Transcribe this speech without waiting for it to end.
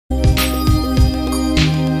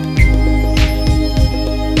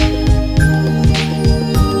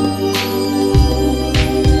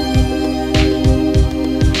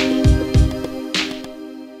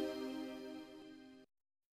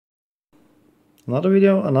Another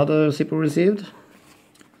video, another Zippo received.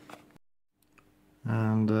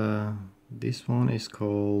 And this one is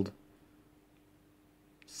called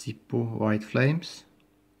Zippo White Flames.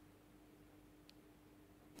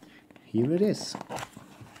 Here it is.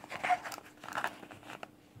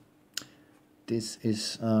 This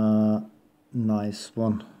is a nice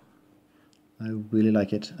one. I really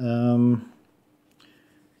like it.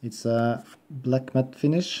 It's a black matte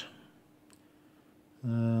finish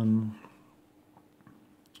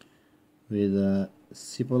with a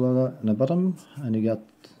Zippo logo on the bottom, and you got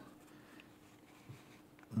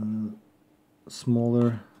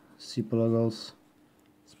smaller Zippo logos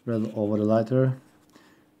spread over the lighter,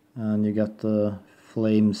 and you got the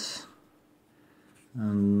flames,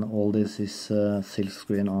 and all this is silk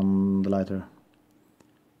screen on the lighter.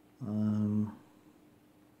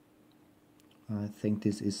 I think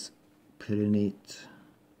this is pretty neat.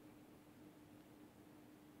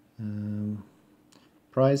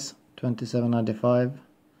 Price $27.95.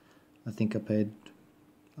 I think I paid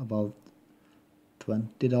about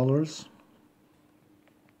 $20.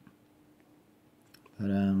 But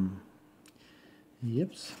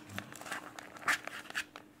yep.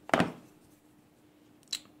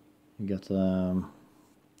 You got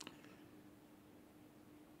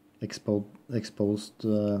exposed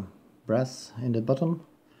brass in the bottom.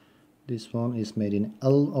 This one is made in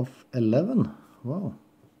L of 11. Wow.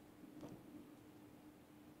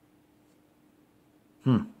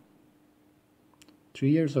 3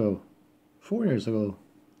 years ago, 4 years ago.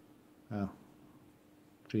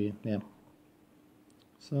 3, yeah.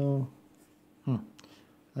 So,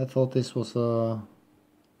 I thought this was a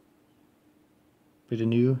pretty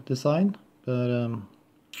new design, but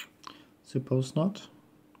suppose not.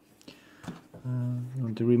 I'm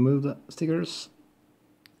going to remove the stickers.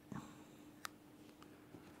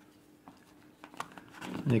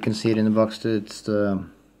 You can see it in the box. It's the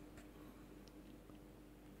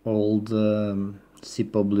old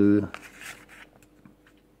Zippo blue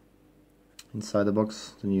inside the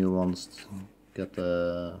box. The new ones got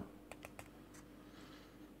the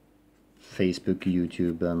Facebook,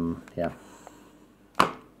 YouTube, and yeah,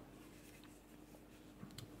 the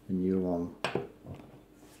new one.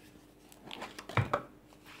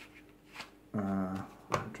 I'll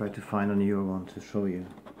try to find a newer one to show you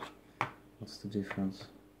what's the difference.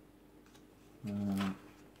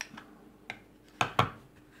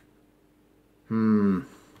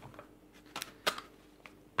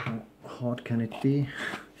 How hard can it be?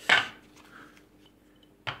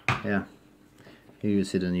 Yeah, here you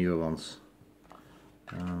see the newer ones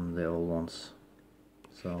and the old ones.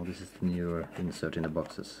 So this is the newer insert in the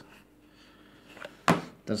boxes.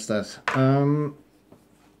 That's that.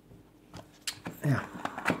 Yeah,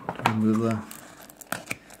 remove the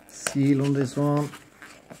seal on this one.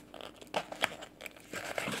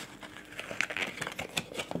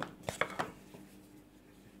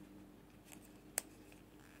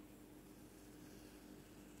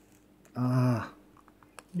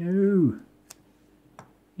 No.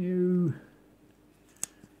 No.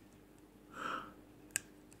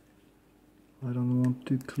 I don't want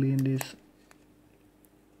to clean this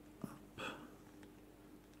up.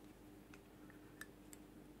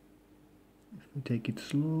 If we take it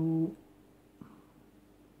slow.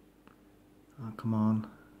 Oh, come on.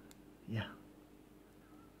 Yeah.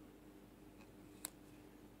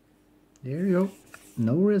 There you go.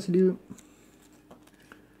 No residue.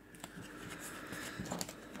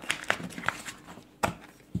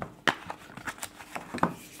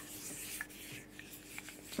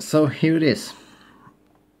 So here it is.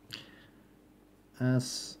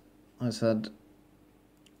 As I said,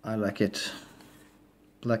 I like it.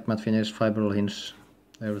 Black matte finish, fiber roll hinge,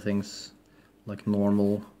 everything's like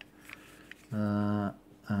normal.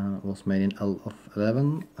 It was made in L of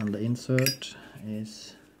 11, and the insert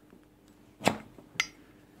is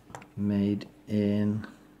made in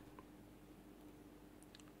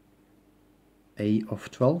A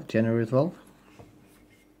of 12, January 12.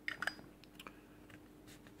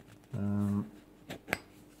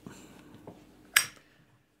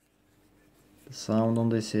 The sound on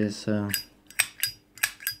this is yeah,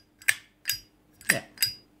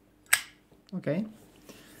 okay.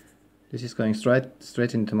 This is going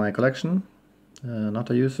straight into my collection. Not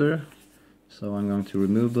a user, so I'm going to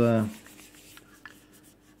remove the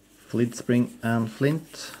flint spring and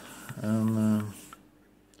flint, and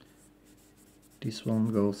this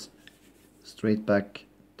one goes straight back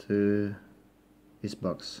to this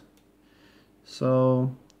box.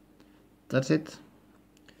 So that's it.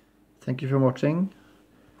 Thank you for watching,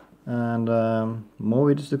 and more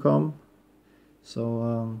videos to come.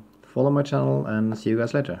 So follow my channel and see you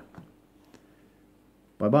guys later.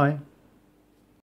 Bye bye.